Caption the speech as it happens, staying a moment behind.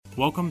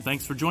Welcome,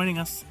 thanks for joining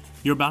us.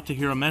 You're about to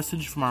hear a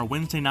message from our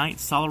Wednesday night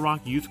Solid Rock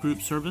Youth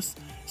Group service.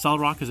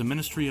 Solid Rock is a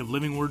ministry of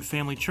Living Word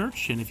Family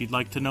Church, and if you'd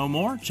like to know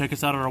more, check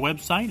us out on our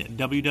website at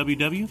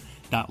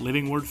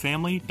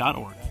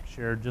www.livingwordfamily.org.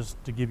 Share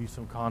just to give you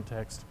some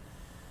context.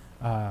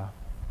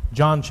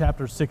 John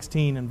chapter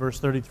 16 and verse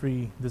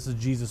 33, this is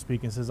Jesus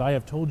speaking. It says, I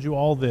have told you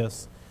all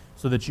this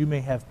so that you may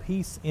have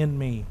peace in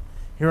me.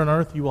 Here on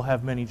earth you will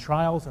have many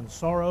trials and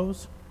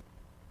sorrows,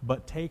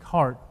 but take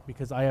heart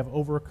because I have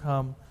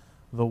overcome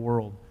the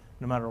world.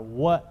 No matter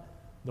what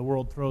the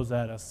world throws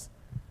at us,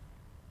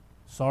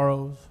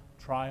 sorrows,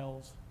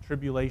 trials,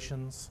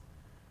 tribulations,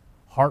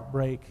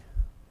 heartbreak,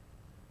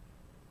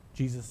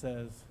 Jesus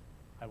says,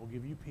 I will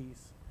give you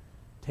peace.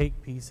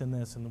 Take peace in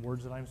this, in the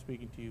words that I'm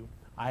speaking to you.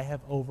 I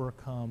have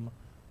overcome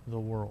the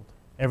world.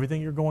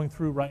 Everything you're going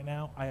through right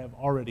now, I have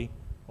already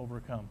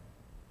overcome.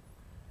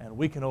 And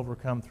we can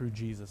overcome through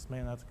Jesus.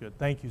 Man, that's good.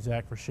 Thank you,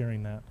 Zach, for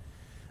sharing that.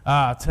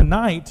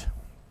 Tonight,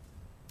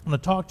 I'm going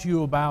to talk to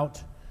you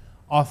about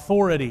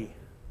authority.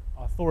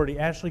 Authority.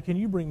 Ashley, can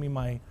you bring me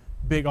my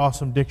big,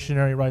 awesome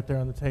dictionary right there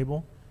on the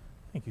table?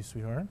 Thank you,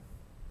 sweetheart.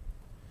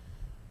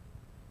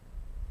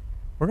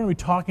 We're going to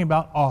be talking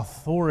about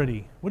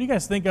authority. What do you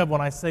guys think of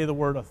when I say the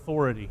word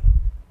authority?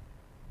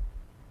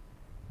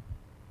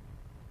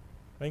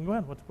 Megan, go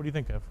ahead. What do you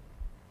think of?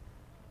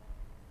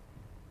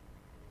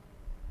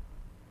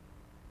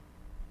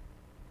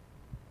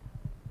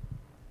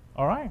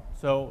 All right.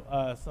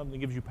 So something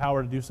gives you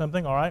power to do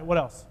something. All right. What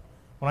else?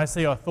 When I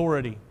say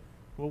authority,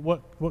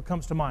 what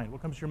comes to mind?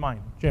 What comes to your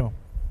mind? Jamo?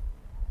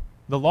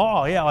 The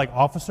law. Yeah, like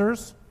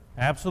officers.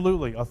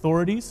 Absolutely.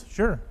 Authorities.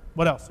 Sure.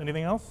 What else?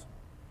 Anything else?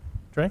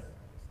 Trey?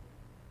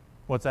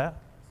 What's that?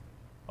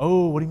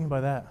 Oh, what do you mean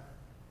by that?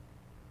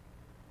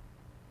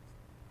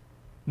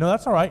 No,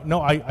 that's all right.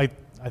 No, I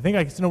think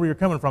I know where you're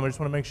coming from. I just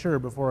want to make sure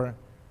before.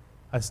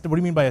 What do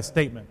you mean by a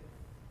statement?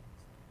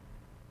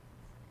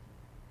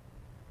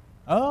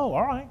 Oh,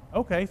 all right.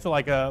 Okay, so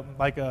like a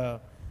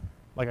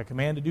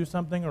command to do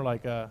something, or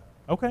like a.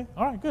 Okay,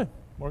 all right, good,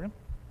 Morgan.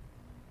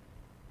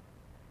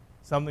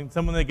 Someone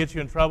that gets you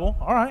in trouble.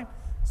 All right.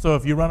 So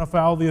if you run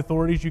afoul of the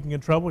authorities, you can get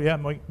in trouble. Yeah,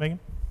 Megan.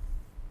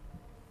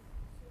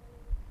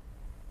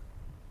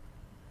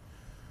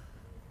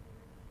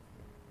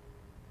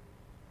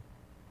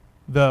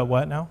 The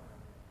what now?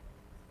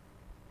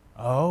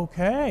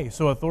 Okay,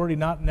 so authority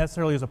not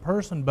necessarily as a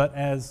person, but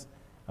as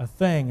a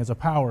thing, as a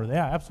power.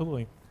 Yeah,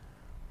 absolutely.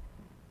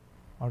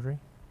 Audrey,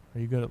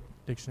 are you good at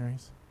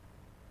dictionaries?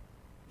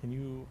 Can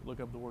you look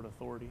up the word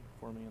authority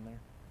for me in there?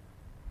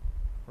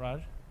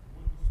 Raj?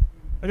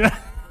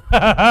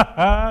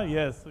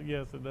 Yes,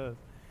 it does.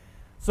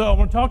 So I'm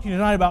going to talk to you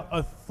tonight about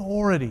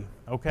authority,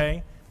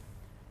 okay?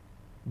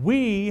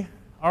 We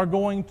are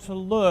going to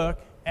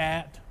look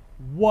at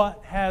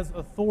what has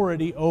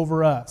authority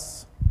over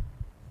us.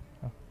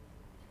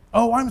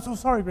 Oh, I'm so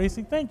sorry,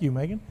 Gracie. Thank you,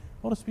 Megan.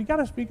 Well, you got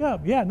to speak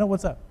up. Yeah, no,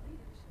 what's up?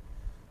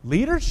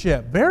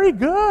 Leadership. Very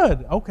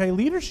good. Okay,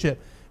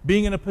 leadership.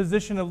 Being in a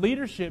position of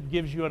leadership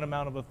gives you an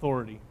amount of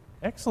authority.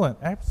 Excellent.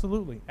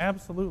 Absolutely.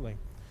 Absolutely.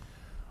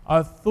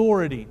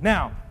 Authority.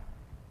 Now,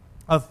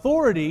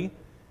 authority,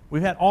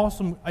 we've had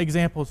awesome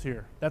examples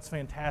here. That's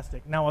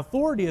fantastic. Now,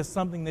 authority is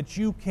something that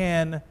you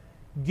can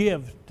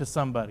give to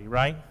somebody,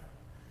 right?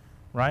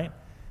 Right?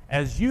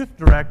 As youth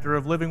director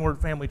of Living Word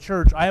Family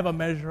Church, I have a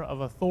measure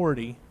of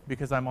authority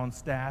because I'm on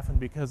staff and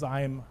because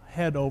I am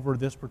head over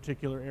this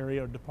particular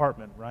area or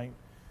department, right?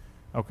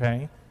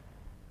 Okay.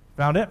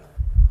 Found it?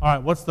 All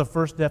right, what's the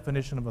first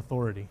definition of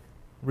authority?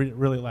 Read it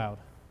really loud.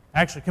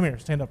 Actually, come here,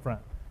 stand up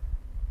front.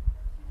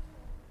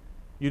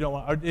 You don't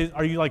want,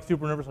 are you like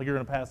super nervous like you're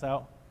going to pass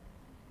out?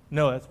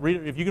 No, read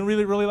it. If you can read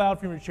it really loud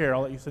from your chair,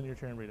 I'll let you sit in your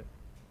chair and read it.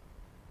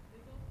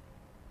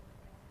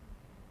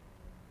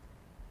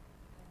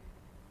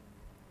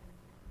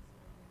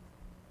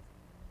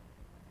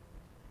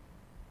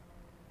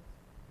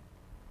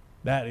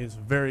 That is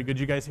very good.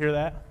 You guys hear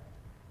that?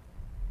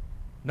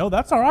 No,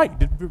 that's all right.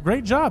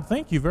 Great job.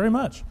 Thank you very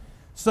much.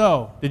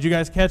 So, did you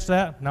guys catch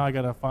that? Now I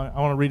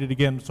want to read it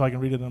again so I can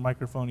read it on the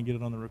microphone and get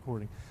it on the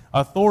recording.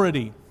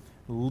 Authority,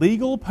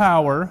 legal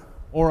power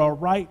or a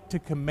right to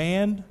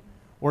command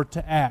or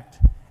to act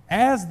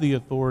as the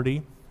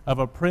authority of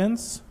a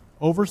prince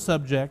over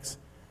subjects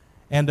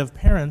and of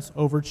parents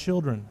over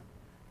children.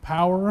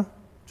 Power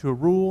to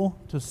rule,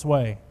 to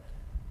sway.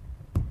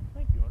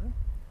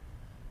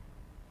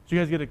 So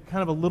you guys get a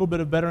kind of a little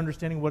bit of better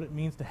understanding what it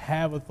means to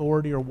have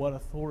authority or what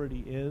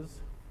authority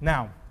is.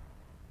 Now,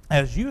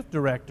 as youth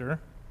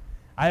director,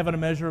 I have a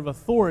measure of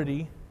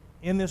authority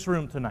in this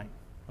room tonight,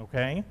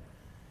 okay?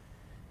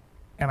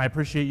 And I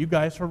appreciate you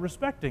guys for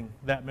respecting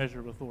that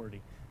measure of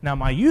authority. Now,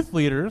 my youth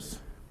leaders,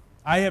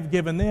 I have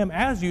given them,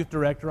 as youth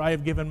director, I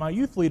have given my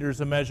youth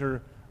leaders a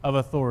measure of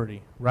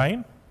authority,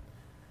 right?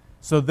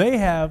 So they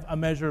have a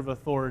measure of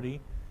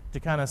authority to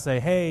kind of say,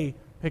 hey,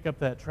 pick up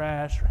that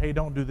trash, or hey,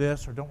 don't do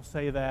this, or don't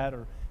say that,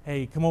 or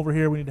hey, come over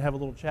here, we need to have a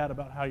little chat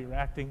about how you're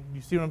acting.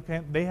 You see what I'm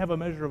saying? They have a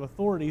measure of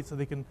authority so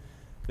they can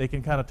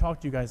kind of talk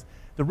to you guys.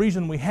 The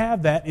reason we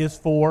have that is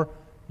for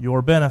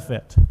your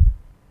benefit,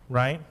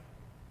 right?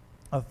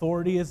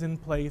 Authority is in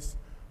place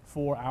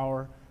for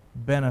our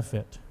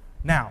benefit.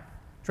 Now,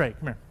 Trey,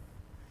 come here.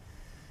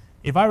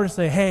 If I were to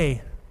say,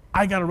 hey,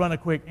 I got to run a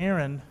quick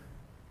errand,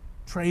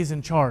 Trey's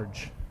in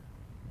charge.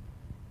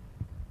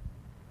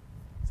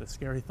 It's a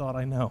scary thought,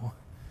 I know.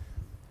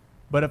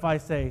 But if I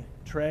say,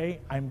 Trey,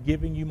 I'm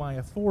giving you my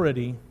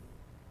authority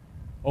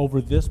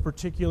over this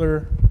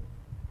particular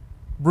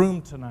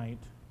room tonight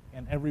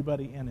and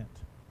everybody in it,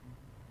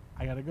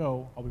 I got to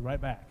go. I'll be right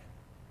back.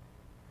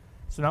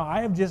 So now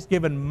I have just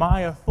given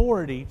my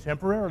authority,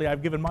 temporarily,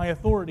 I've given my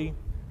authority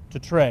to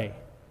Trey,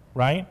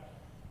 right?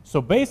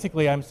 So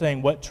basically I'm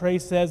saying what Trey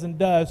says and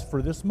does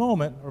for this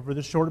moment, or for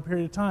this shorter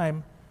period of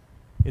time,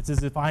 it's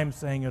as if I'm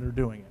saying it or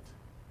doing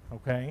it,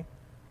 okay?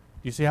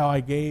 Do you see how I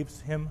gave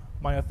him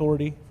my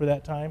authority for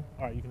that time?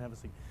 All right, you can have a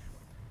seat.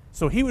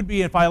 So he would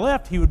be, if I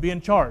left, he would be in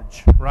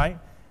charge, right? Do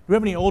we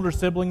have any older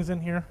siblings in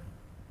here?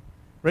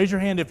 Raise your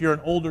hand if you're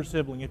an older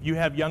sibling, if you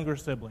have younger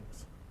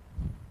siblings,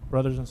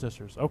 brothers and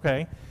sisters.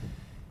 Okay.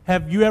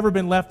 Have you ever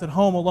been left at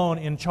home alone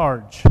in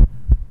charge?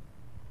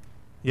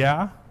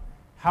 Yeah?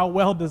 How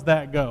well does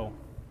that go?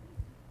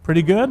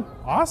 Pretty good?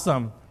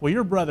 Awesome. Well,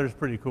 your brother's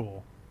pretty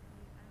cool.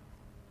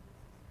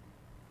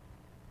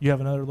 You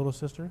have another little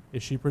sister?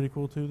 Is she pretty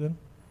cool too then?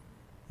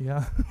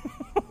 Yeah?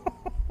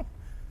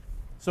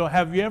 So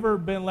have you ever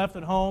been left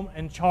at home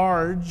in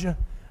charge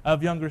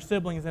of younger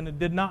siblings and it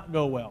did not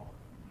go well?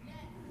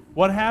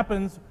 What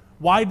happens?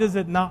 Why does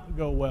it not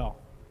go well?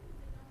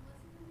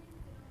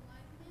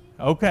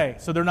 Okay,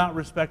 so they're not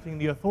respecting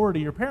the authority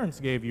your parents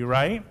gave you,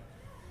 right?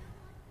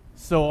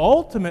 So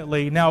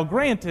ultimately, now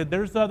granted,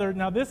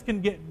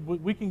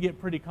 we can get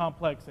pretty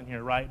complex in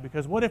here, right?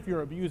 Because what if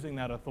you're abusing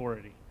that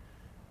authority?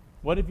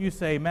 What if you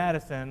say,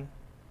 Madison,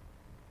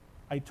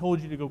 I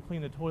told you to go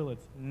clean the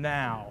toilets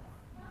now?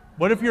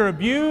 What if you're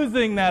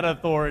abusing that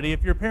authority?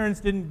 If your parents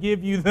didn't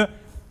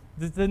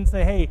didn't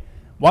say, hey,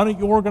 why don't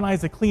you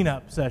organize a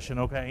cleanup session,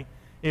 okay?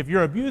 If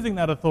you're abusing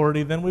that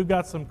authority, then we've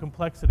got some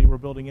complexity we're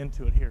building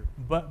into it here.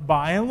 But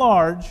by and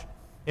large,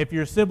 if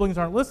your siblings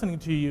aren't listening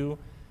to you,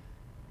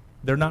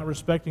 they're not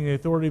respecting the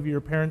authority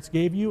your parents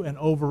gave you, and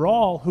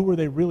overall, who are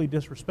they really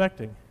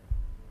disrespecting?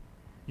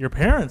 Your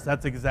parents,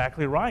 that's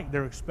exactly right.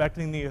 They're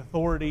expecting the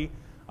authority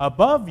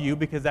above you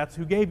because that's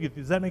who gave you.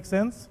 Does that make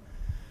sense?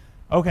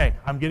 Okay,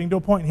 I'm getting to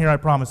a point here, I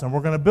promise, and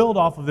we're going to build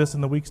off of this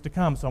in the weeks to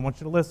come, so I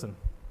want you to listen.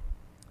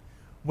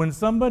 When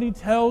somebody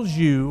tells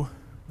you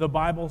the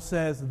Bible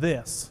says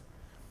this,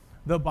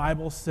 the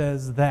Bible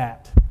says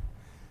that,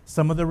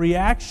 some of the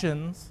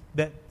reactions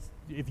that,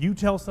 if you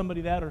tell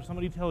somebody that or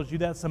somebody tells you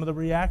that, some of the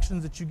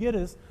reactions that you get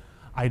is,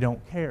 I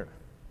don't care.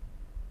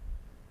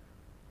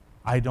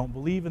 I don't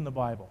believe in the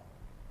Bible.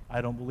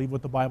 I don't believe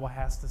what the Bible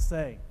has to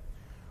say.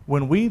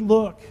 When we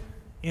look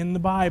in the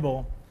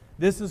Bible,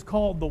 this is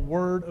called the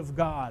Word of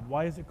God.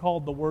 Why is it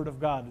called the Word of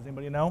God? Does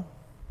anybody know?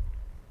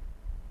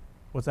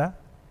 What's that?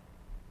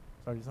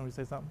 Sorry, did somebody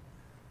say something?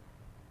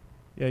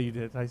 Yeah, you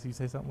did. I see you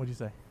say something. What did you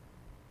say?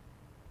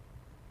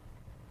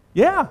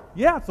 Yeah,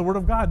 it's the Word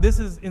of God. This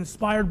is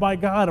inspired by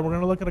God, and we're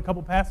going to look at a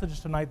couple passages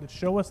tonight that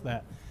show us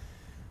that.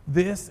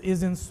 This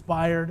is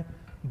inspired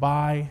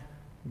by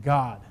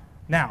God.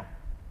 Now,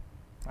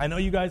 I know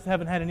you guys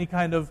haven't had any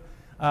kind of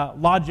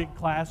logic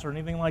class or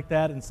anything like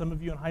that, and some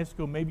of you in high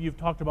school, maybe you've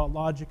talked about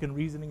logic and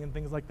reasoning and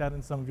things like that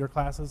in some of your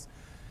classes.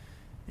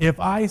 If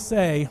I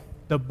say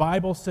the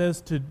Bible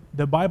says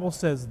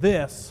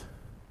this,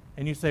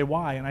 and you say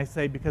why, and I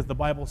say because the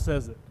Bible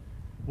says it,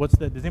 what's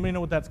that? Does anybody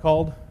know what that's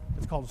called?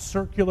 It's called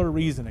circular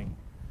reasoning.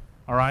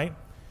 All right?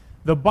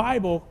 The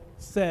Bible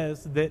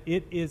says that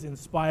it is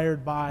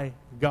inspired by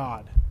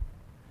God.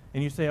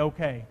 And you say,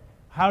 okay,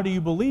 how do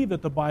you believe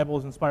that the Bible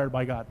is inspired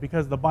by God?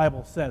 Because the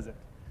Bible says it.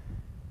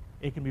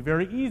 It can be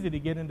very easy to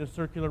get into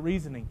circular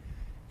reasoning.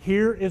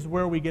 Here is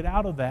where we get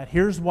out of that.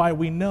 Here's why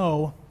we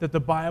know that the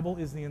Bible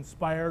is the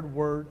inspired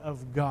Word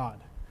of God.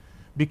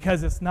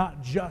 Because it's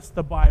not just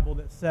the Bible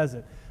that says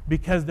it.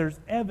 Because there's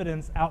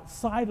evidence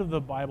outside of the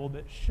Bible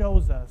that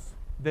shows us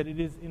that it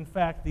is, in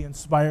fact, the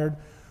inspired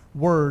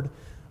Word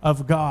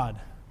of God.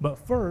 But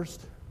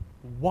first,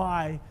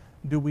 why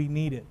do we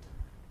need it?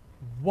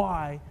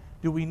 Why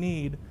do we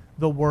need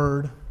the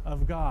Word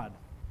of God?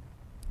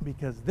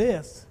 Because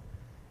this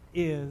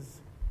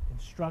is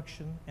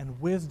instruction and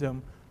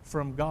wisdom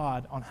from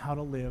God on how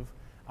to live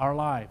our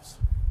lives.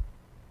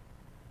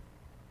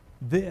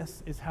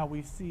 This is how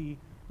we see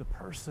the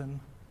person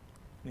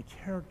and the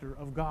character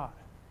of God.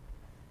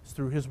 It's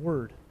through His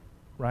Word,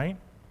 right?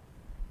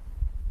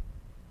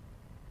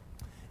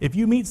 If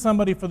you meet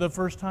somebody for the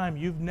first time,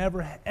 you've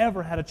never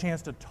ever had a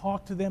chance to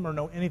talk to them or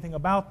know anything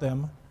about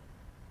them,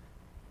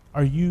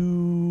 are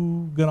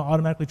you going to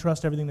automatically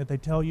trust everything that they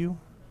tell you?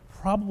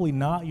 Probably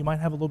not. You might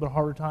have a little bit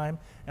harder time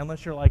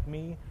unless you're like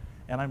me,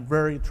 and I'm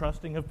very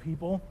trusting of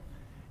people,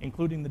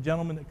 including the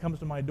gentleman that comes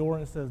to my door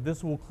and says,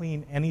 this will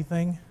clean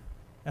anything,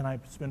 and I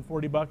spend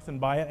 $40 and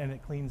buy it, and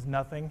it cleans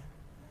nothing.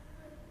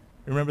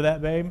 Remember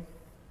that, babe?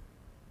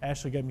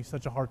 Ashley gave me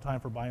such a hard time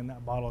for buying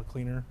that bottle of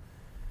cleaner.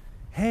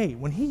 Hey,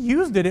 when he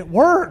used it, it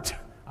worked.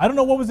 I don't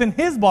know what was in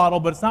his bottle,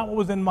 but it's not what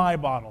was in my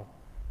bottle.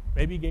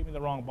 Maybe he gave me the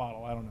wrong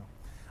bottle. I don't know.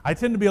 I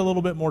tend to be a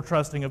little bit more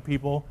trusting of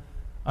people,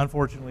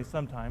 unfortunately,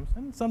 sometimes.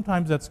 And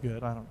sometimes that's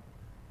good. I don't know.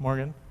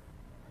 Morgan?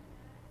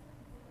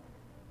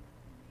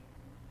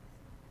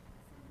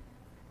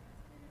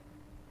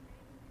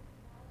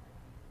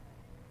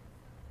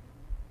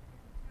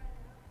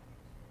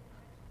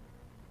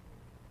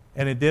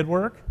 And it did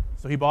work?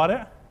 So he bought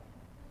it?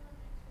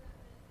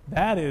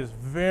 That is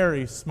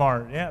very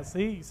smart. Yeah,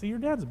 see, your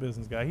dad's a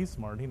business guy. He's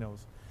smart. He knows.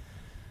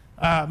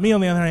 Me,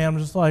 on the other hand, I'm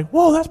just like,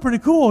 whoa, that's pretty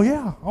cool.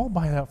 Yeah, I'll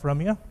buy that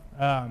from you.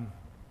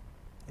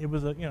 It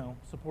was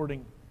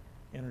supporting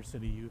inner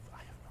city youth. I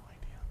have no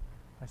idea.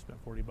 I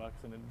spent $40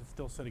 and it's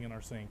still sitting in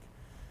our sink.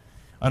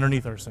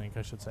 Underneath our sink,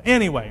 I should say.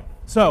 Anyway,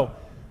 so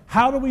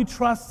how do we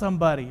trust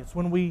somebody? It's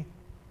when we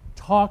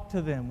talk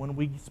to them, when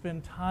we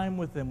spend time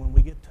with them, when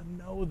we get to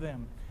know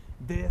them.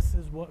 This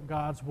is what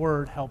God's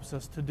Word helps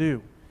us to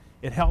do.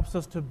 It helps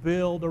us to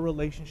build a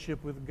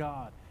relationship with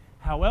God.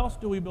 How else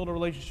do we build a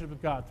relationship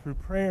with God? Through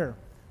prayer,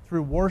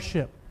 through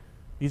worship.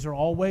 These are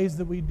all ways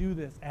that we do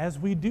this. As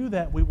we do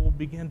that, we will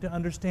begin to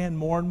understand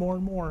more and more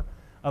and more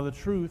of the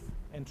truth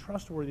and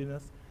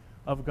trustworthiness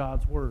of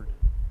God's Word.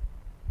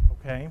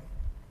 Okay?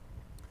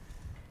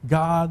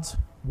 God's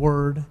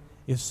Word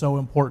is so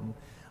important.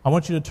 I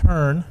want you to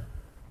turn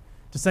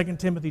to 2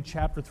 Timothy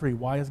chapter 3.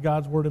 Why is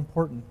God's Word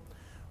important?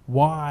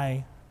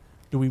 Why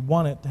do we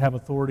want it to have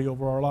authority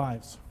over our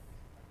lives?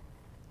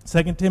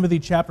 2 Timothy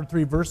chapter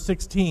 3, verse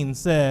 16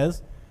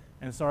 says,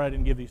 and sorry I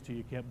didn't give these to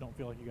you, Kip. Don't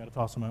feel like you got to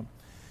toss them up.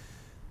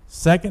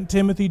 2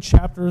 Timothy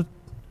chapter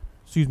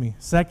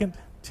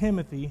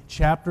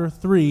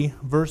 3,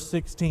 verse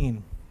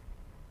 16.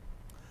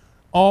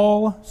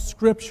 All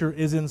Scripture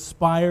is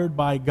inspired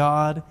by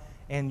God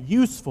and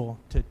useful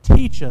to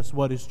teach us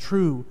what is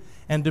true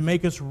and to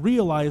make us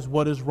realize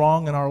what is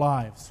wrong in our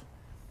lives.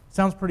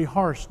 Sounds pretty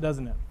harsh,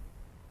 doesn't it?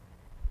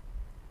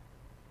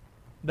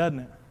 Doesn't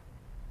it?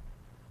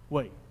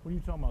 Wait, what are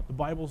you talking about? The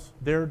Bible's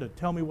there to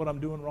tell me what I'm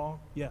doing wrong?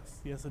 Yes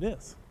it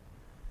is.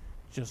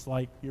 Just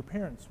like your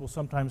parents will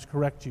sometimes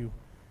correct you.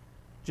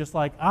 Just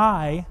like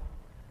I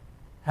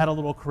had a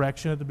little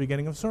correction at the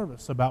beginning of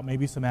service about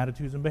maybe some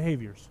attitudes and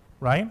behaviors,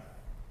 right?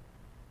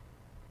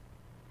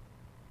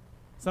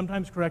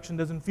 Sometimes correction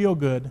doesn't feel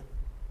good,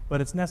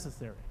 but it's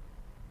necessary,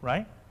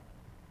 right?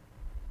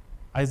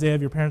 Isaiah,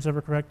 have your parents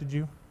ever corrected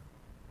you?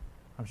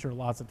 I'm sure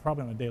lots,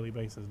 probably on a daily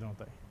basis, don't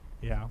they?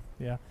 Yeah.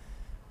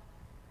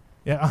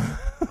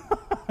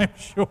 I'm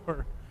sure.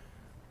 Does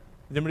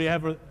anybody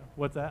have,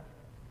 what's that?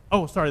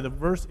 Oh, sorry, the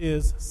verse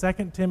is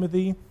 2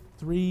 Timothy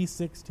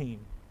 3:16.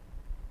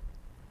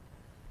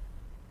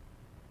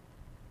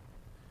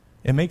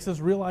 It makes us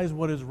realize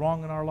what is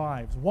wrong in our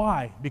lives.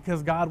 Why?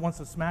 Because God wants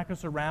to smack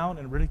us around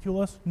and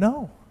ridicule us?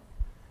 No.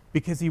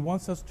 Because He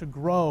wants us to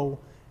grow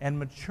and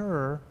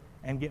mature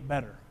and get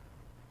better.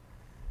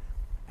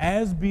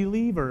 As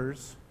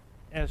believers,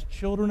 as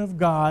children of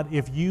God,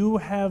 if you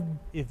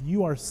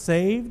are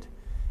saved,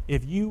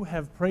 if you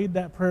have prayed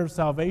that prayer of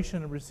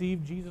salvation and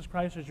received Jesus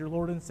Christ as your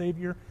Lord and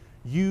Savior,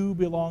 you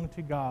belong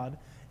to God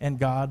and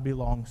God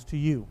belongs to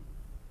you.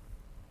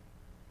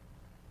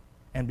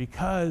 And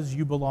because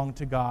you belong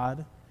to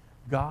God,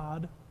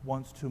 God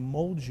wants to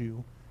mold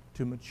you,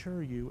 to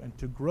mature you, and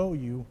to grow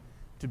you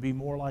to be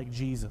more like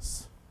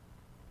Jesus.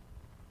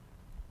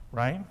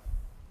 Right?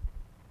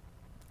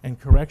 And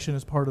correction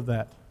is part of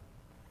that.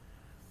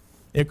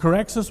 It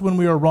corrects us when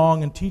we are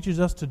wrong and teaches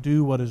us to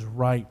do what is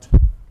right.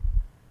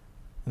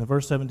 And the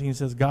verse 17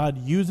 says, God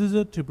uses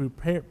it to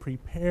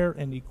prepare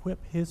and equip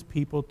His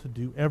people to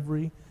do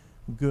every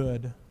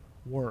good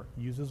work.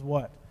 Uses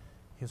what?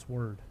 His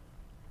Word.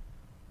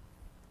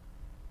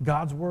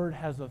 God's Word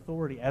has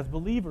authority. As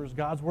believers,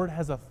 God's Word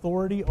has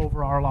authority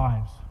over our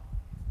lives.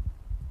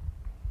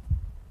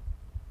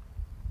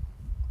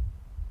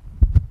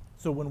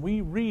 So when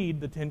we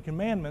read the Ten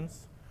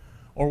Commandments,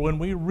 or when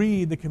we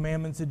read the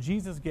commandments that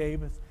Jesus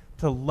gave us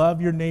to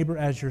love your neighbor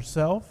as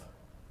yourself,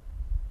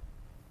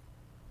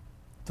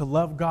 to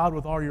love God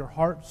with all your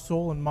heart,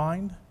 soul, and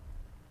mind,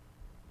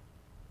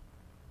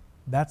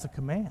 that's a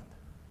command.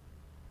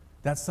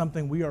 That's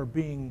something we are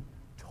being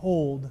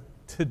told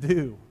to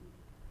do.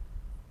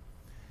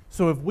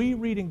 So if we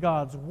read in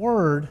God's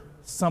Word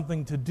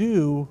something to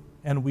do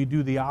and we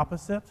do the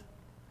opposite,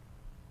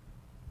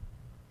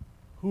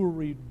 who are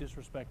we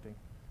disrespecting?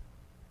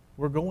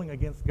 We're going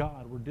against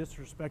God. We're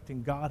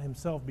disrespecting God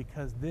Himself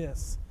because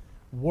this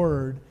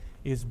Word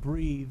is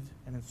breathed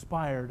and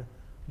inspired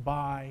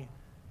by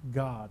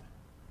God.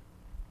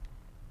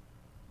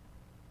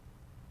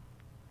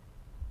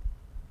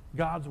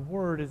 God's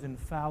Word is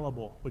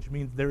infallible, which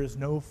means there is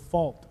no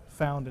fault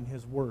found in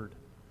His Word.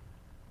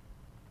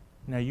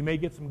 Now, you may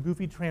get some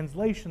goofy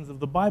translations of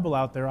the Bible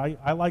out there.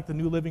 I like the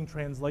New Living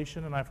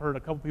Translation, and I've heard a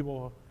couple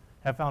people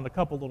have found a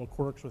couple little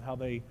quirks with how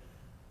they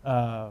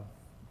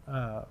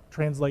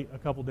translate a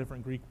couple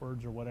different Greek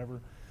words or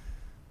whatever.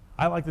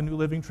 I like the New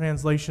Living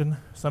Translation.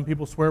 Some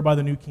people swear by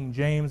the New King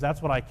James.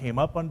 That's what I came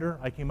up under.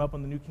 I came up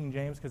on the New King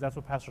James because that's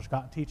what Pastor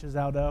Scott teaches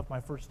out of. My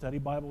first study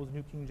Bible was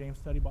New King James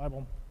Study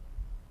Bible.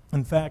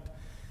 In fact,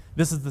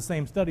 this is the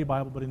same study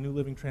Bible, but in New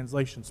Living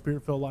Translation,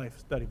 Spirit-Filled Life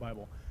Study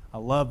Bible. I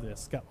love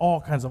this. It's got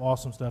all kinds of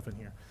awesome stuff in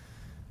here.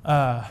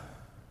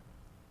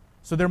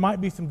 So there might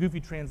be some goofy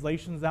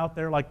translations out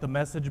there, like the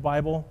Message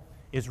Bible.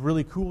 It's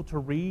really cool to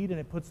read, and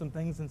it puts some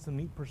things in some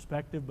neat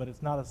perspective, but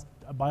it's not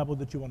a Bible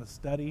that you want to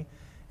study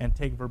and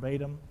take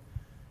verbatim,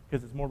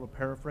 because it's more of a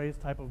paraphrase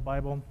type of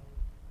Bible.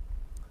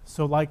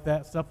 So like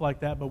that, stuff like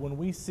that. But when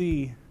we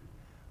see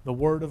the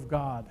Word of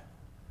God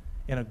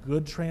in a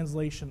good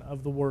translation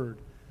of the Word,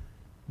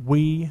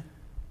 we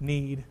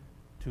need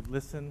to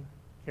listen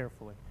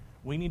carefully.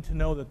 We need to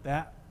know that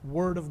that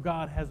Word of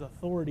God has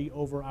authority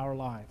over our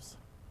lives.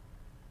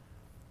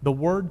 The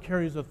Word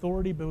carries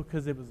authority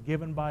because it was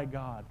given by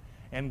God.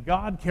 And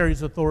God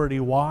carries authority.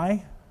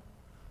 Why?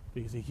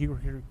 Because He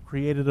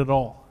created it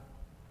all.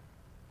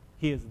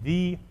 He is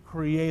the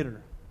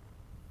Creator,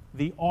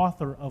 the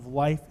author of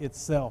life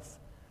itself.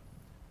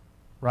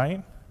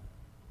 Right?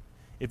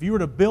 If you were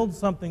to build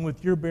something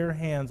with your bare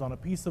hands on a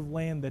piece of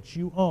land that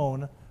you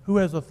own, who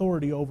has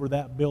authority over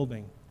that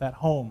building, that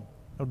home?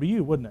 It would be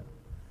you, wouldn't it?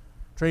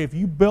 Trey, if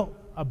you built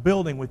a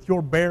building with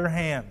your bare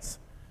hands,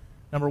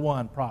 number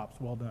one, props,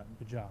 well done,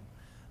 good job.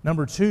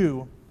 Number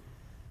two,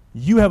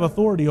 you have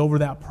authority over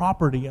that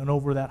property and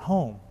over that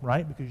home,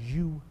 right? Because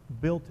you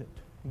built it.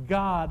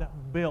 God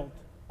built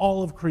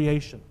all of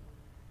creation.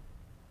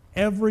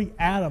 Every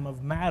atom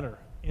of matter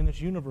in this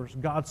universe,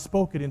 God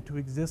spoke it into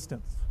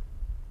existence.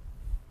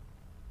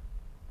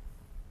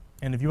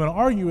 And if you want to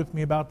argue with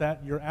me about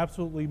that, you're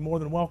absolutely more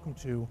than welcome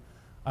to,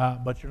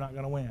 but you're not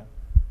going to win.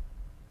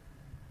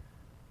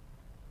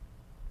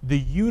 The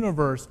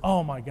universe,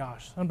 oh my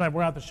gosh, sometime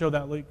we're going to have to show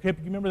that. Kip,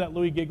 you remember that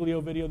Louis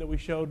Giglio video that we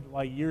showed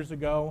like years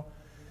ago?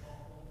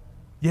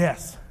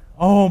 Yes.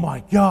 Oh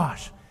my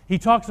gosh. He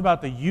talks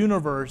about the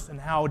universe and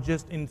how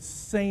just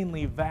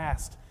insanely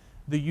vast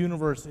the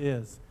universe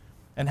is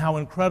and how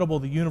incredible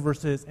the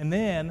universe is. And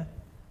then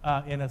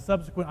in a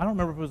subsequent, I don't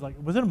remember if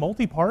it was it a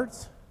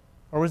multi-parts?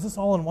 Or was this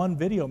all in one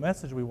video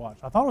message we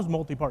watched? I thought it was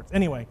multi-parts.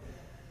 Anyway,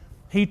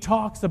 he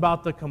talks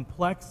about the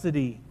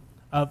complexity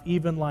of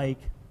even like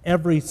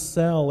every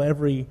cell,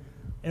 every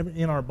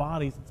in our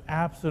bodies.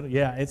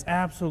 It's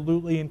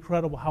absolutely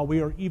incredible how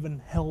we are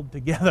even held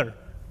together.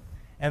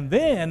 And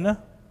then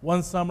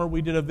one summer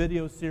we did a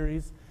video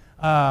series.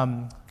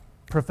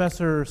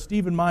 Professor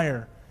Stephen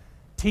Meyer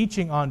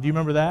teaching on. Do you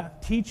remember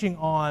that? Teaching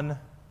on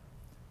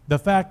the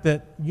fact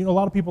that a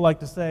lot of people like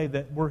to say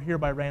that we're here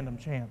by random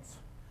chance.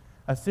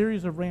 A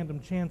series of random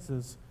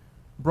chances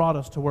brought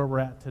us to where we're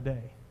at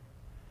today.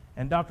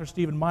 And Dr.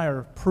 Stephen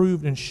Meyer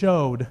proved and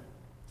showed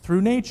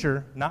through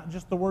nature, not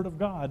just the Word of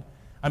God.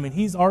 I mean,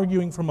 he's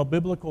arguing from a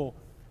biblical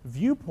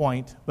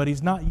viewpoint, but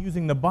he's not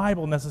using the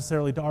Bible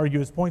necessarily to argue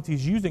his points.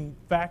 He's using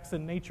facts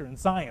in nature and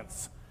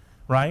science,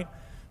 right?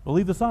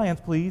 Believe the science,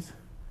 please.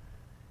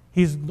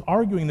 He's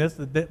arguing that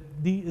it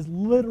is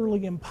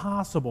literally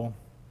impossible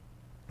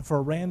for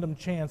a random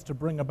chance to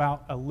bring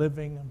about a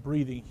living,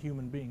 breathing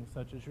human being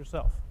such as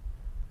yourself.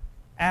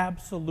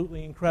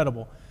 Absolutely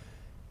incredible.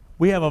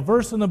 We have a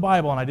verse in the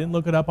Bible, and I didn't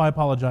look it up, I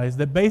apologize,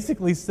 that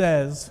basically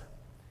says,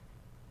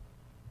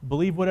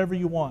 believe whatever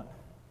you want.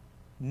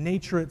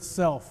 Nature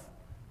itself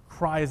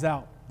cries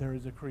out, there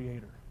is a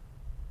creator.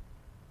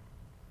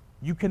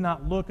 You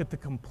cannot look at the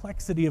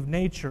complexity of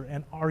nature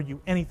and argue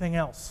anything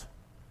else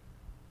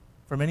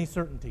from any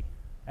certainty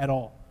at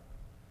all.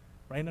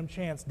 Random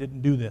chance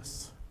didn't do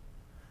this.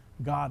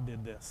 God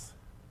did this.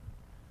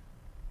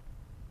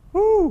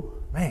 Whoo,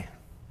 man.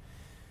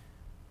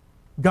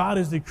 God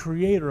is the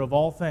creator of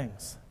all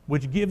things,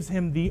 which gives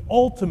him the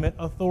ultimate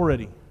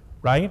authority,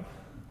 right?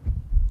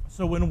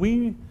 So when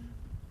we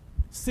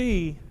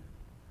see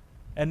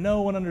and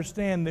know and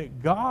understand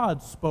that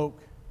God spoke,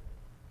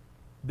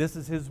 this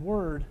is his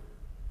word,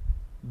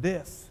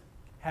 this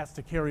has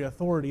to carry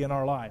authority in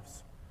our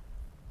lives.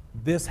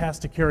 This has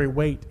to carry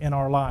weight in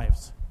our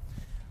lives.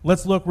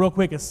 Let's look real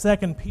quick at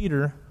 2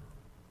 Peter.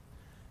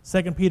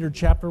 2 Peter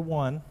chapter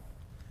 1.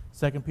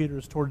 2 Peter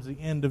is towards the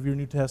end of your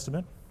New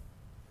Testament.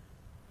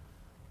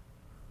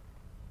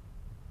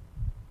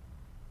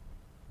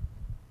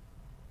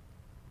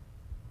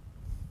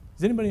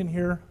 Does anybody in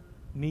here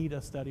need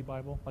a study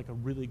Bible, like a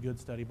really good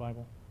study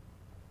Bible?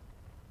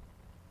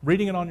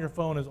 Reading it on your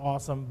phone is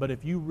awesome, but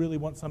if you really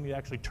want something to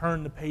actually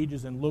turn the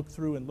pages and look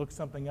through and look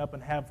something up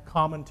and have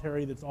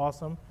commentary that's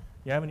awesome,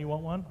 Gavin, you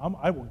want one?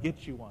 I will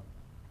get you one.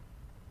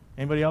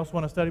 Anybody else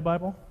want a study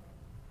Bible?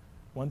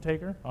 One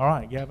taker? All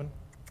right, Gavin,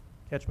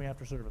 catch me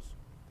after service.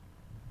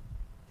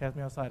 Catch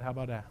me outside, how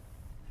about that?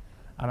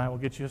 And I will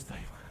get you a study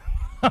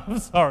Bible. I'm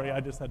sorry,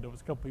 a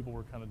couple people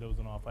were kind of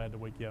dozing off. I had to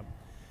wake you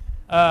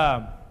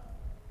up.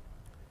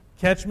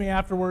 Catch me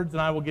afterwards,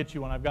 and I will get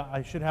you one.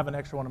 I should have an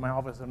extra one in my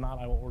office. If not,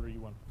 I will order you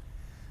one.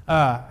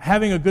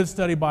 Having a good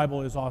study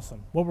Bible is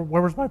awesome.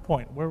 Where was my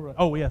point?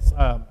 Yes.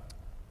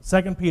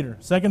 2 Peter.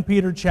 2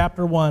 Peter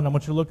chapter 1. I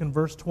want you to look in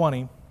verse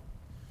 20.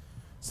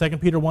 2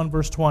 Peter 1,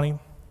 verse 20.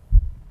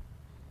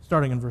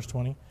 Starting in verse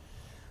 20.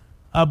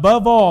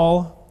 Above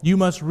all, you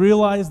must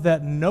realize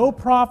that no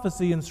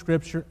prophecy in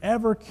Scripture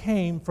ever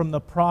came from the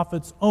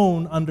prophet's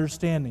own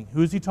understanding.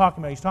 Who is he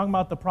talking about? He's talking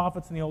about the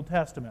prophets in the Old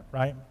Testament,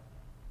 right?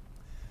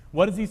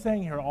 What is he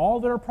saying here? All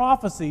their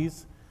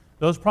prophecies,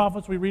 those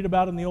prophets we read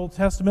about in the Old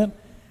Testament,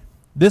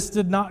 this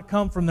did not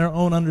come from their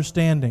own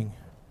understanding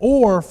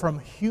or from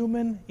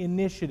human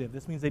initiative.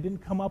 This means they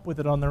didn't come up with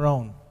it on their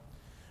own.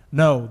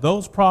 No,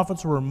 those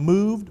prophets were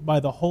moved by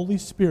the Holy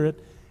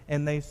Spirit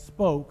and they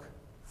spoke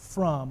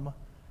from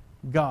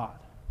God.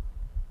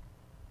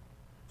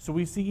 So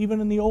we see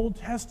even in the Old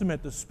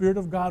Testament, the Spirit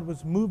of God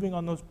was moving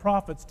on those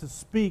prophets to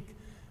speak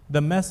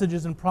the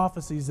messages and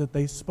prophecies that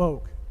they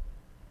spoke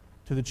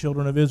to the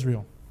children of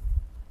Israel,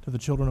 to the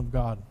children of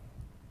God.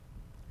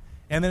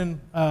 And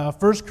then 1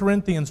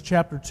 Corinthians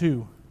chapter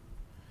 2.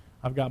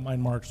 I've got mine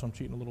marked, so I'm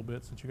cheating a little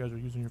bit since you guys are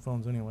using your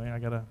phones anyway. I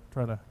got to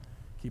try to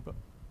keep up.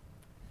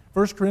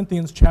 1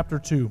 Corinthians chapter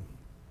 2.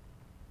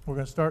 We're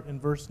going to start in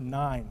verse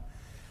 9.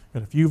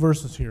 Got a few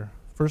verses here.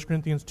 1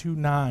 Corinthians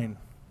 2:9.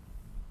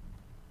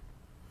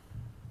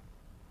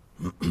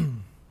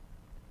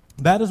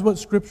 That is what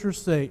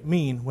Scriptures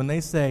mean when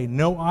they say,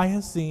 no eye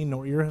has seen,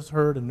 no ear has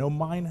heard, and no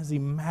mind has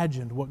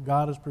imagined what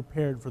God has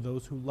prepared for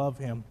those who love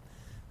Him.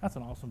 That's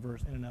an awesome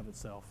verse in and of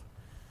itself.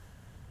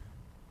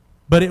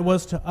 But it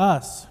was to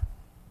us,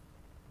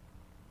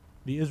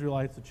 the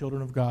Israelites, the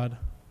children of God,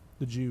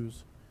 the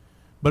Jews,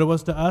 but it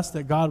was to us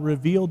that God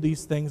revealed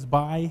these things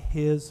by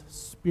His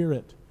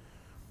Spirit.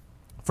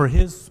 For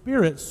His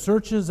Spirit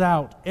searches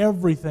out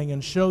everything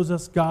and shows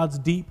us God's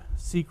deep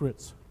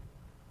secrets.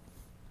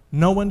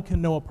 No one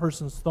can know a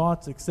person's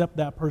thoughts except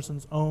that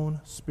person's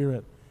own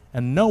spirit.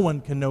 And no one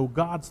can know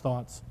God's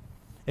thoughts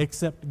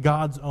except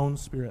God's own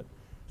Spirit.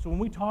 So when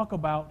we talk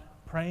about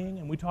praying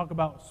and we talk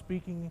about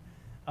speaking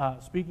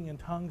in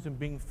tongues and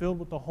being filled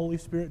with the Holy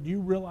Spirit, do you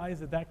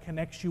realize that that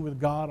connects you with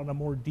God on a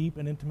more deep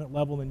and intimate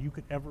level than you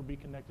could ever be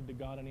connected to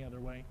God any other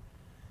way?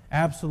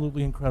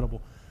 Absolutely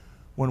incredible.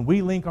 When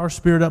we link our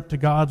spirit up to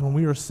God's, when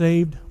we are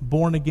saved,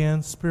 born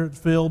again,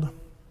 Spirit-filled,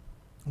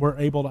 we're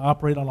able to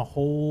operate on a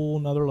whole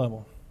nother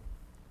level.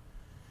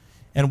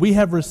 And we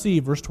have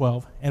received, verse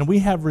 12, and we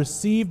have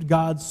received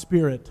God's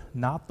Spirit,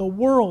 not the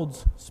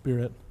world's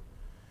spirit,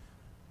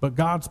 but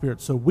God's Spirit,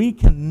 so we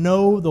can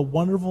know the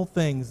wonderful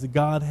things that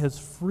God has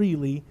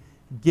freely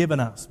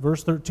given us.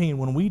 Verse 13,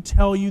 when we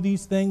tell you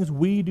these things,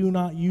 we do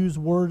not use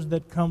words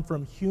that come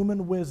from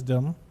human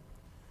wisdom.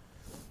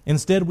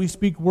 Instead, we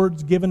speak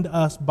words given to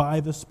us by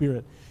the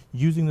Spirit,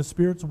 using the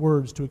Spirit's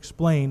words to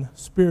explain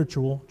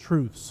spiritual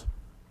truths.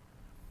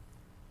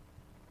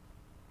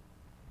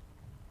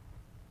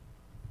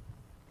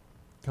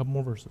 A couple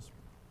more verses.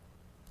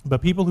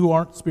 But people who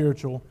aren't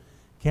spiritual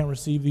can't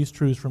receive these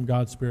truths from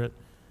God's Spirit.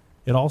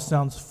 It all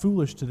sounds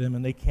foolish to them,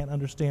 and they can't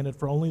understand it,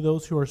 for only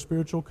those who are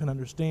spiritual can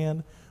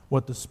understand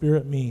what the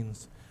Spirit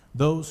means.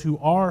 Those who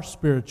are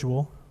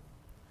spiritual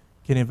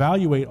can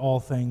evaluate all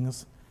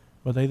things,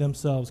 but they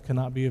themselves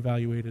cannot be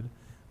evaluated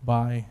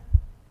by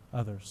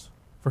others.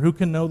 For who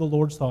can know the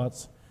Lord's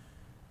thoughts?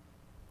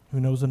 Who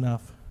knows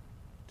enough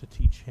to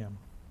teach Him?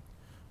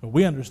 But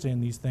we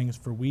understand these things,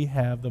 for we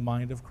have the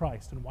mind of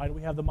Christ. And why do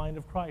we have the mind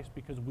of Christ?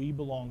 Because we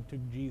belong to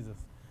Jesus,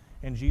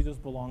 and Jesus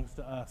belongs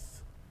to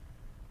us.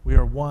 We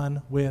are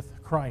one with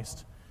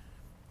Christ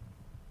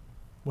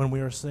when we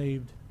are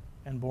saved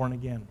and born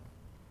again.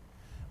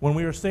 When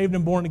we are saved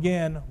and born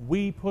again,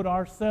 we put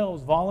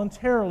ourselves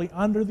voluntarily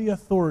under the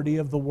authority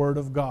of the Word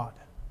of God.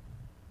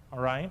 All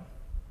right?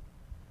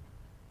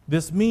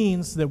 This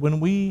means that when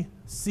we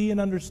see and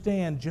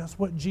understand just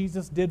what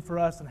Jesus did for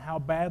us and how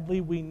badly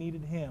we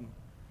needed Him,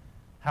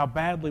 how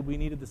badly we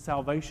needed the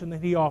salvation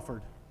that He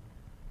offered,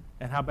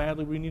 and how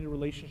badly we need a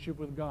relationship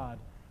with God,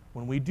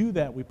 when we do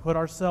that, we put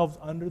ourselves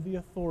under the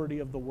authority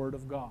of the Word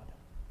of God.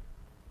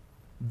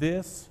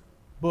 This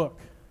book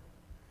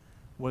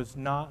was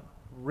not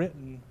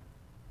written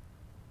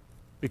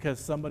because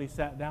somebody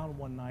sat down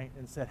one night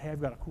and said, hey,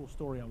 I've got a cool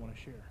story I want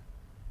to share,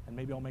 and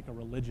maybe I'll make a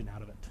religion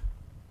out of it.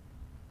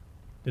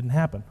 Didn't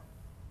happen.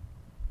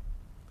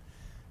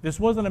 This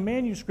wasn't a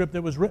manuscript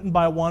that was written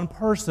by one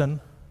person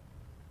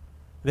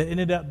that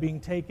ended up being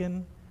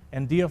taken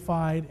and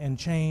deified and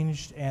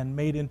changed and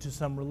made into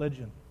some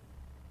religion.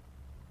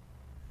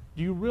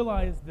 Do you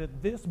realize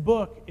that this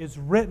book is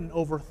written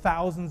over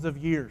thousands of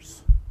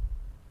years?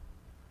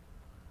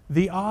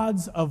 The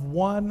odds of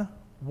one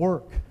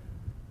work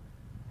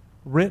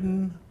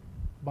written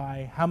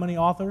by how many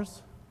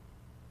authors?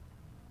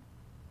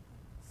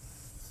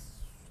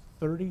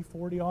 30,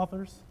 40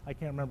 authors? I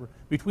can't remember.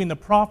 Between the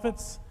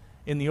prophets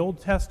in the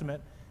Old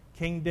Testament,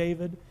 King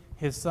David,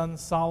 his son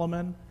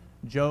Solomon,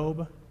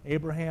 Job,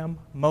 Abraham,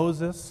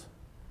 Moses.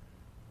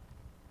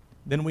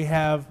 Then we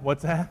have,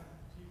 what's that?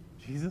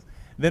 Jesus.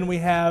 Then we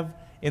have,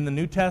 in the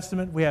New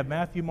Testament, we have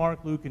Matthew, Mark,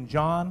 Luke, and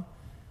John.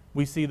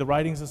 We see the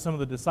writings of some of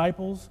the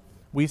disciples.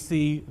 We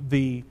see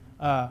the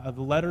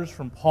letters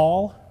from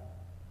Paul.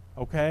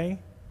 Okay?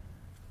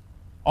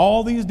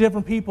 All these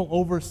different people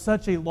over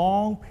such a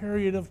long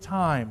period of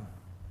time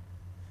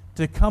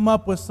to come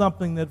up with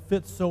something that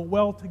fits so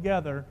well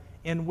together,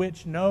 in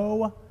which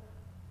no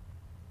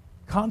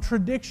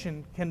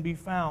Contradiction can be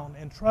found,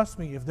 and trust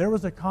me, if there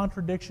was a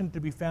contradiction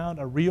to be found,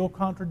 a real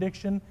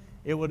contradiction,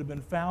 it would have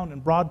been found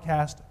and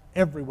broadcast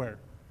everywhere.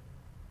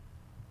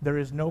 There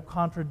is no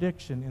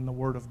contradiction in the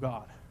Word of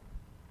God.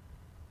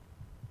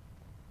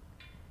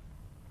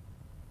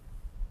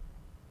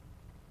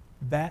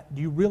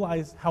 Do you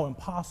realize how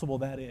impossible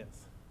that is?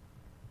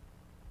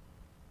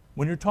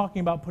 When you're talking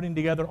about putting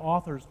together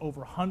authors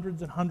over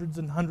hundreds and hundreds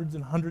and hundreds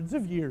and hundreds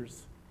of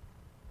years,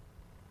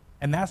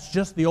 and that's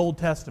just the Old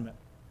Testament.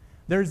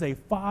 There's a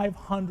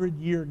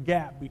 500-year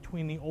gap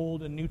between the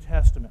Old and New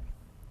Testament.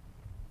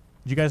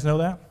 Did you guys know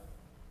that? I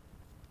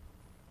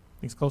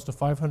think it's close to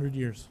 500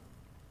 years.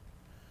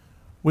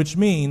 Which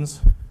means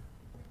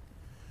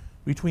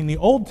between the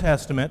Old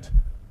Testament,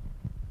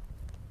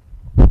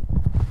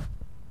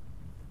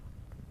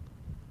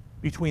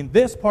 between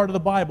this part of the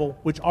Bible,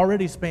 which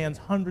already spans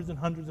hundreds and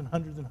hundreds and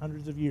hundreds and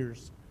hundreds of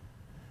years,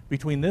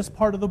 between this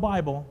part of the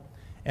Bible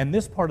and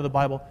this part of the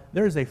Bible,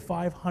 there is a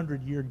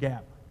 500-year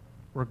gap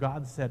where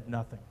God said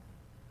nothing.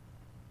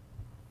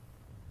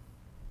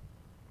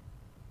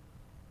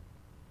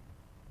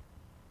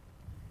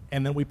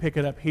 And then we pick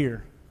it up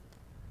here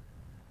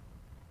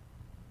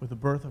with the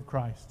birth of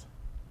Christ.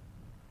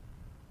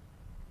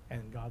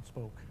 And God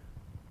spoke.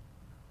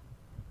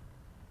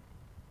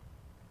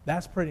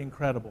 That's pretty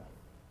incredible.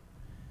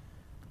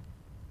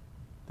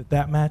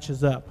 That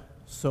matches up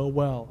so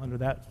well under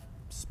that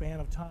span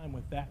of time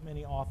with that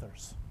many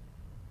authors.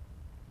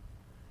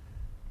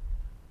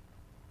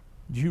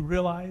 Do you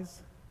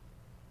realize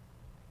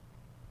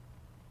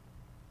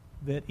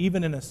that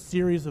even in a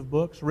series of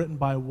books written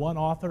by one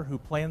author who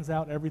plans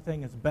out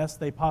everything as best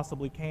they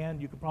possibly can,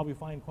 you could probably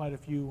find quite a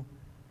few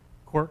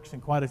quirks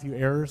and quite a few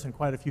errors and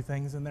quite a few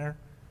things in there,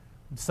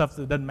 stuff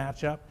that doesn't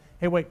match up.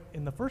 Hey, wait,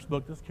 in the first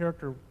book, this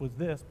character was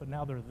this, but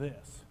now they're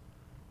this.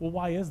 Well,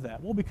 why is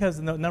that? Well, because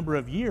in a number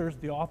of years,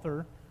 the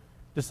author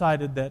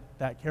decided that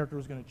that character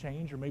was going to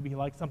change, or maybe he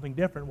liked something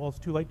different. Well, it's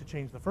too late to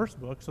change the first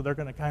book, so they're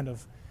going to kind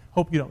of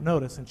hope you don't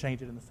notice and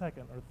change it in the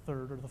second or the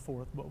third or the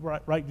fourth. But,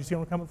 right? Do you see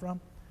where I'm coming from?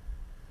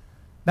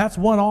 That's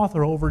one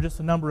author over just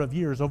a number of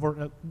years,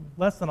 over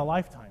less than a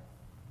lifetime.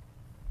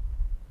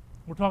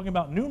 We're talking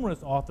about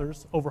numerous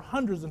authors over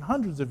hundreds and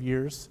hundreds of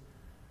years,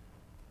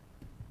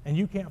 and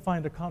you can't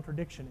find a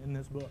contradiction in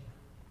this book,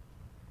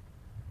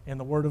 in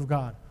the Word of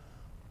God.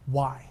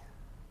 Why?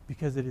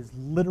 Because it is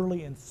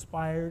literally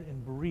inspired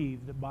and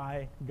breathed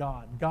by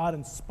God. God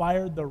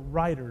inspired the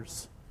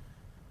writers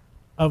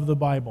of the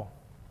Bible,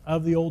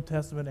 of the Old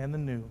Testament and the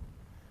New.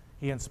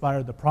 He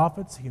inspired the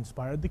prophets, He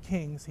inspired the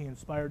kings, He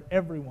inspired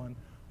everyone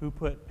who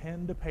put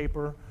pen to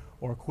paper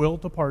or quill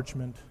to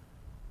parchment.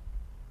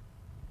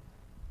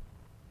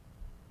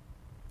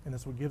 And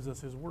that's what gives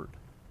us His Word.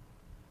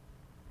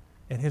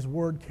 And His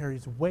Word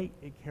carries weight,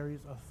 it carries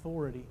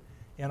authority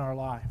in our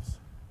lives.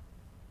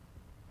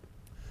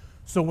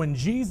 So when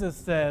Jesus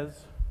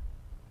says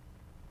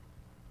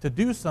to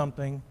do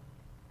something,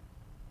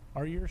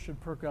 our ears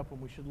should perk up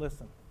and we should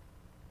listen.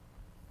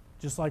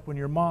 Just like when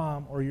your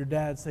mom or your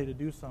dad say to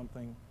do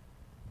something,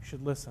 you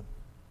should listen.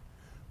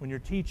 When your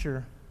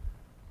teacher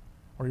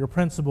or your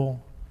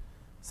principal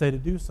say to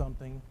do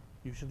something,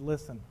 you should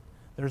listen.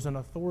 There's an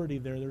authority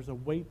there, there's a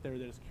weight there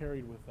that is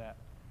carried with that.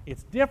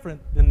 It's different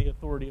than the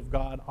authority of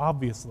God,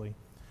 obviously,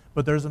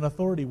 but there's an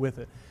authority with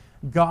it.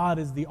 God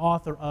is the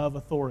author of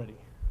authority.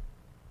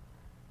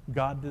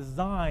 God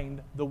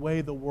designed the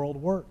way the world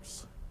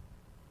works.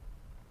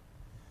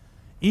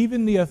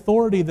 Even the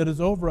authority that is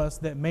over us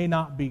that may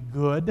not be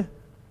good, there's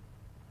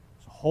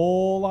a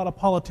whole lot of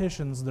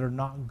politicians that are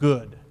not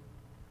good,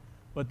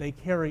 but they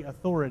carry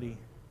authority.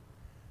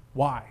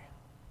 Why?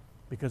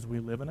 Because we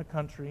live in a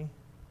country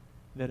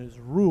that is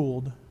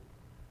ruled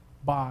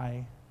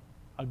by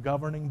a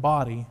governing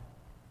body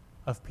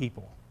of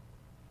people.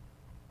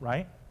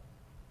 Right?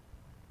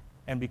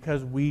 And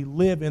because we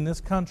live in this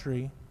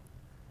country,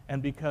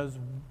 and because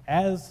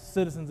as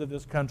citizens of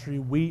this country,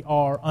 we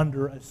are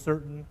under a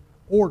certain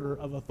order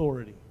of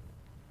authority.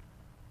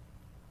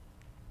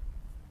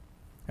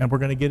 And we're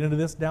going to get into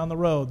this down the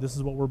road. This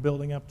is what we're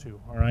building up to,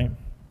 all right?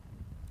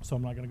 So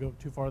I'm not going to go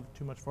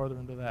too much farther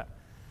into that.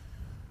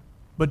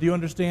 But do you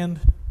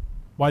understand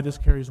why this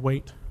carries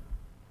weight?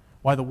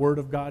 Why the Word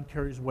of God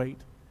carries weight?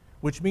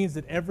 Which means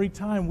that every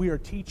time we are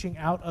teaching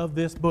out of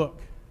this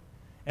book,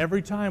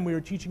 every time we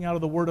are teaching out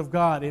of the Word of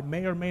God, it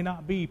may or may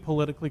not be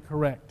politically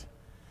correct.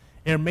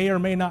 It may or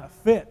may not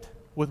fit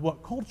with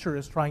what culture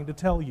is trying to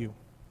tell you.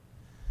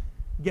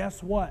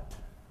 Guess what?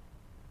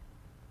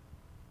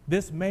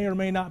 This may or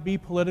may not be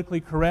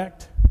politically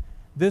correct.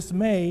 This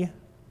may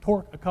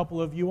torque a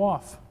couple of you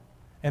off,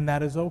 and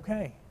that is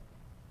okay.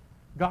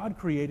 God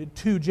created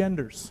two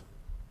genders.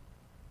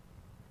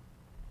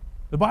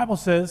 The Bible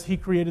says He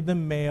created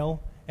them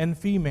male and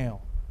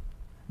female.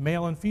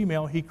 Male and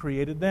female, He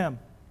created them.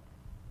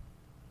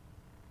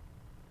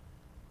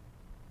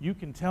 You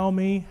can tell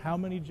me how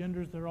many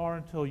genders there are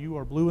until you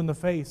are blue in the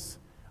face.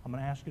 I'm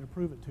going to ask you to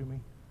prove it to me.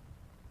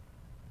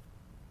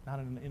 Not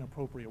in an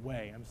inappropriate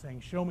way. I'm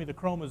saying, show me the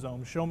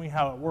chromosomes. Show me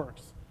how it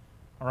works.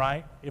 All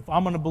right? If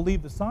I'm going to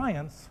believe the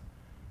science,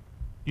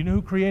 You know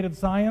who created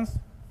science?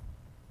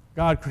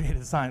 God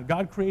created science.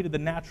 God created the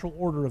natural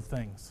order of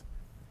things.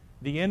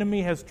 The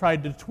enemy has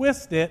tried to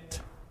twist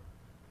it.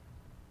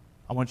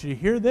 I want you to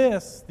hear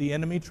this. The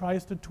enemy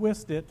tries to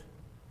twist it.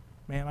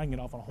 Man, I can get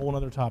off on a whole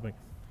other topic.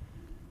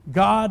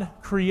 God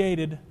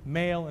created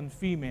male and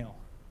female.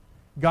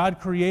 God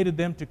created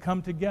them to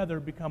come together,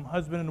 become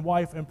husband and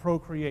wife, and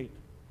procreate.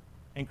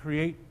 And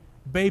create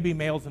baby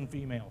males and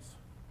females.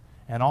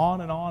 And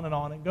on and on and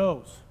on it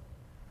goes.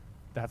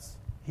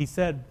 He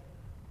said,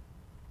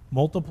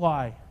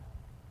 multiply,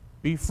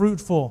 be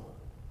fruitful,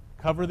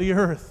 cover the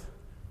earth,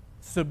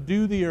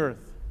 subdue the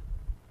earth.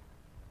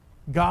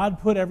 God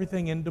put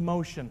everything into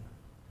motion.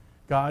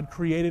 God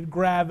created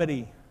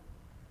gravity.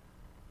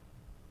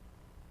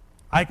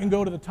 I can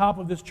go to the top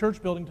of this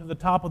church building, to the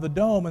top of the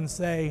dome, and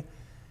say,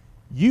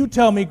 you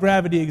tell me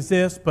gravity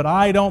exists, but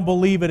I don't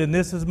believe it, and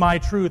this is my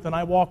truth, and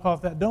I walk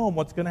off that dome,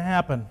 what's going to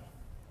happen?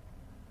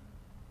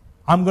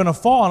 I'm going to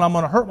fall, and I'm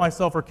going to hurt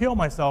myself or kill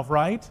myself,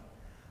 right?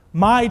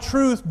 My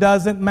truth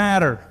doesn't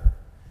matter.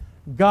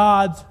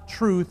 God's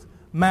truth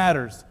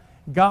matters.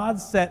 God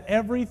set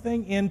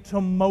everything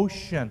into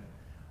motion.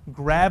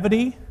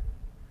 Gravity,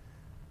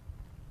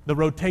 the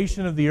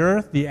rotation of the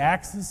earth, the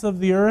axis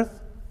of the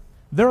earth.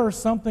 There are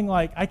something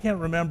like, I can't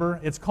remember,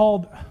 it's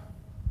called,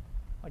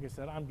 like I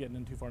said, I'm getting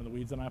in too far in the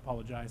weeds and I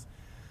apologize.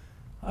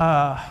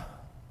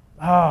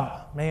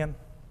 Man.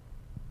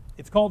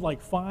 It's called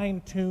like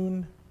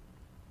fine-tuned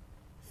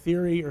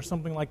theory or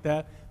something like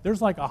that.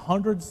 There's like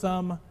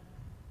 100-some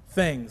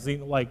things.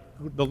 Like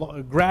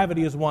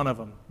gravity is one of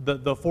them.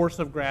 The force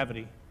of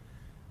gravity.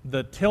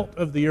 The tilt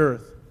of the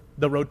earth.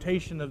 The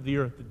rotation of the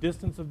earth. The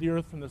distance of the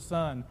earth from the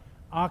sun.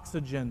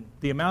 Oxygen.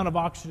 The amount of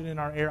oxygen in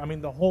our air. I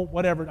mean, the whole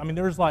whatever. I mean,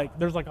 there's like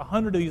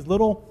 100 of these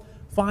little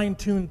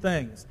fine-tuned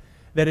things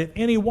that if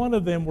any one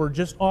of them were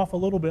just off a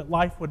little bit,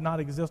 life would not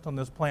exist on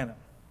this planet.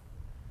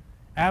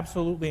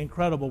 Absolutely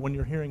incredible when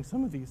you're hearing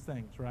some of these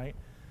things, right?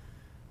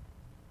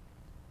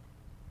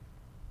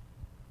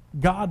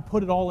 God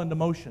put it all into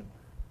motion.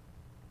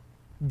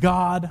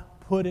 God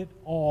put it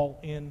all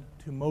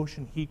into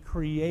motion. He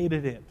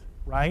created it,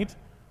 right?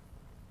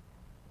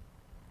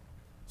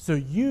 So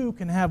you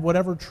can have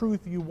whatever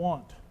truth you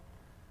want.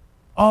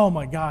 Oh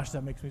my gosh,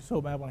 that makes me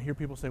so mad when I hear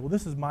people say, well,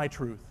 this is my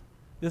truth.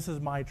 This is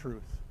my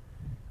truth.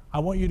 I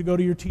want you to go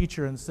to your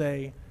teacher and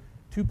say,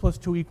 2 +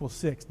 2 =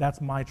 6.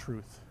 That's my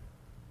truth.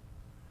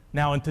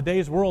 Now, in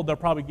today's world, they'll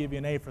probably give you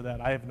an A for that.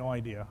 I have no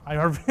idea.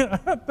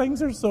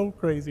 Things are so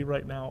crazy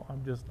right now.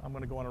 I'm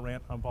going to go on a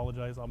rant. I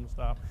apologize. I'm going to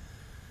stop.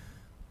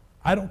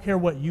 I don't care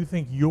what you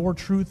think your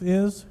truth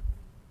is.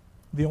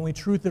 The only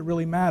truth that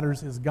really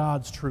matters is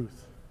God's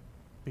truth.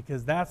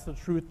 Because that's the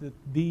truth that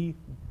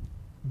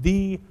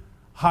the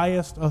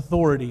highest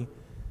authority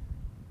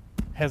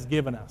has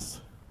given us.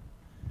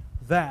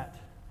 That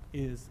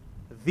is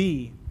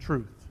the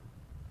truth.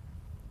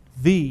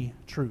 The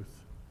truth.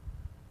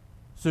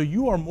 So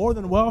you are more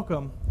than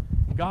welcome.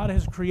 God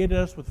has created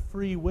us with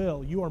free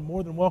will. You are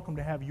more than welcome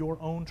to have your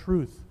own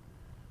truth.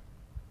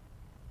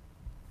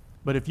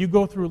 But if you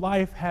go through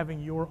life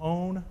having your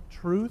own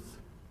truth,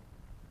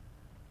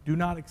 do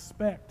not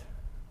expect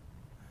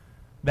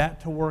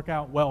that to work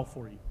out well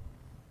for you.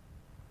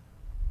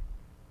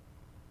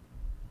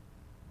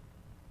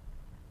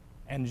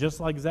 And just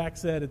like Zach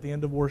said at the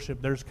end of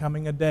worship, there's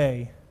coming a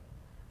day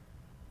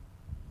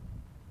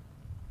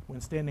when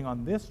standing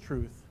on this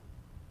truth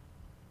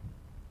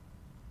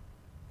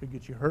could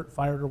get you hurt,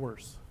 fired, or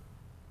worse.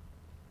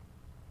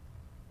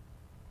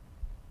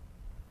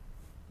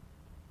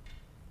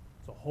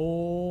 There's a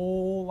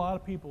whole lot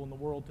of people in the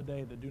world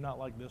today that do not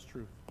like this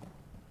truth.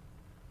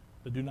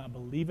 That do not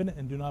believe in it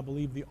and do not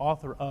believe the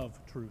author of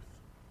truth.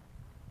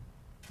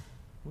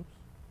 Whoops.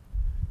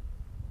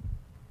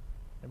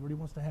 Everybody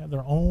wants to have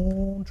their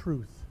own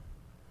truth.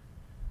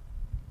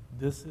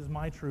 This is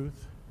my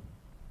truth.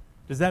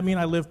 Does that mean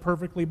I live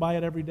perfectly by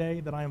it every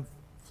day, that I am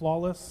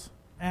flawless?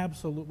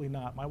 Absolutely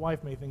not. My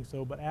wife may think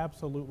so, but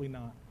absolutely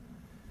not.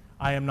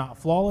 I am not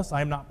flawless.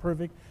 I am not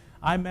perfect.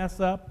 I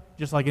mess up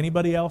just like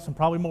anybody else and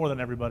probably more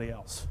than everybody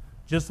else.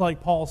 Just like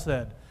Paul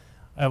said,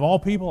 of all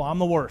people, I'm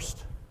the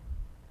worst.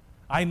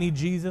 I need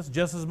Jesus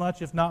just as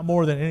much, if not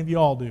more, than any of you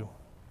all do.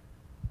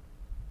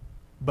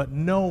 But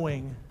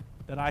knowing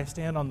that I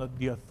stand on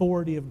the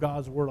authority of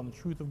God's Word, on the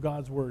truth of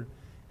God's Word,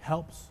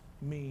 helps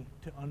me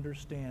to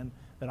understand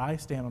that I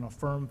stand on a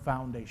firm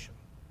foundation.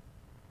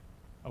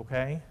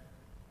 Okay?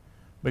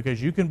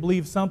 Because you can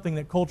believe something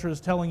that culture is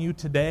telling you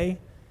today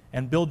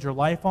and build your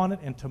life on it,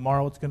 and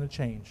tomorrow it's going to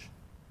change.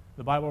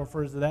 The Bible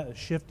refers to that as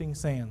shifting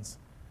sands,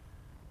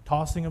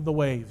 tossing of the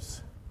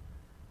waves.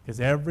 Because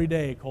every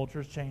day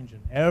culture is changing.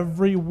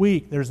 Every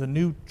week there's a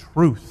new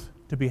truth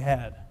to be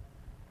had.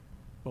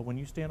 But when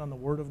you stand on the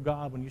Word of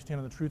God, when you stand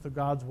on the truth of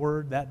God's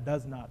Word, that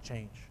does not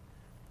change.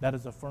 That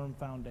is a firm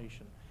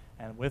foundation.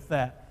 And with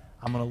that,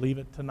 I'm going to leave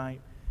it tonight.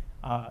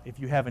 If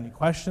you have any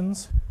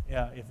questions,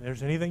 if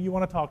there's anything you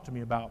want to talk to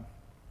me about,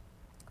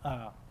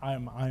 I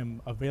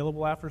am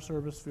available after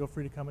service. Feel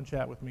free to come and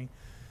chat with me.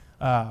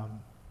 I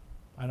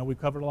know we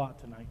covered a lot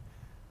tonight,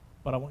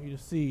 but I want you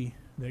to see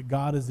that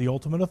God is the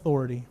ultimate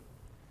authority.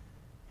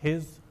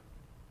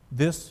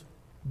 This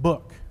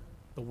book,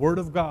 the Word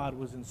of God,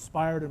 was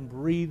inspired and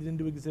breathed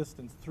into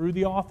existence through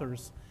the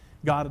authors.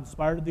 God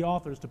inspired the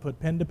authors to put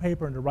pen to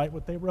paper and to write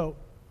what they wrote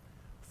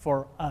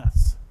for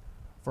us,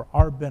 for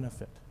our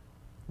benefit.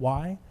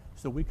 Why?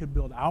 So we could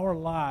build our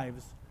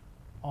lives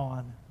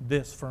on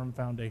this firm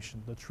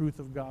foundation, the truth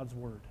of God's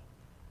Word.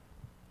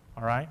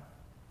 All right?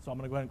 So I'm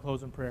going to go ahead and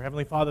close in prayer.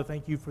 Heavenly Father,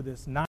 thank you for this night.